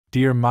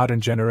dear modern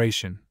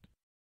generation.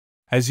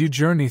 As you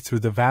journey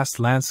through the vast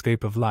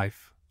landscape of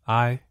life,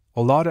 I,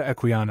 Olaudah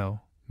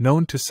Equiano,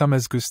 known to some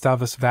as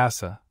Gustavus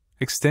Vassa,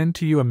 extend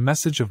to you a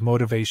message of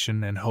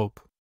motivation and hope.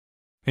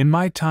 In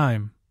my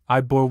time,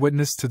 I bore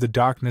witness to the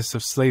darkness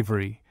of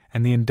slavery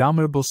and the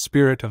indomitable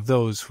spirit of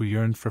those who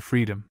yearned for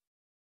freedom.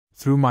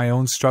 Through my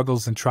own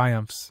struggles and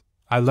triumphs,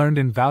 I learned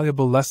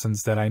invaluable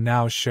lessons that I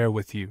now share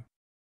with you.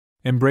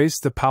 Embrace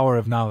the power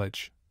of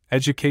knowledge.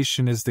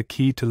 Education is the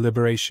key to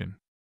liberation.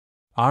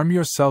 Arm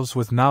yourselves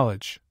with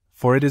knowledge,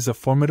 for it is a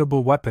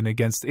formidable weapon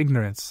against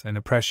ignorance and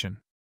oppression.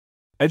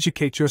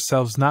 Educate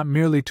yourselves not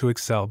merely to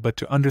excel but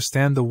to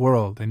understand the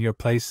world and your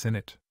place in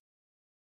it.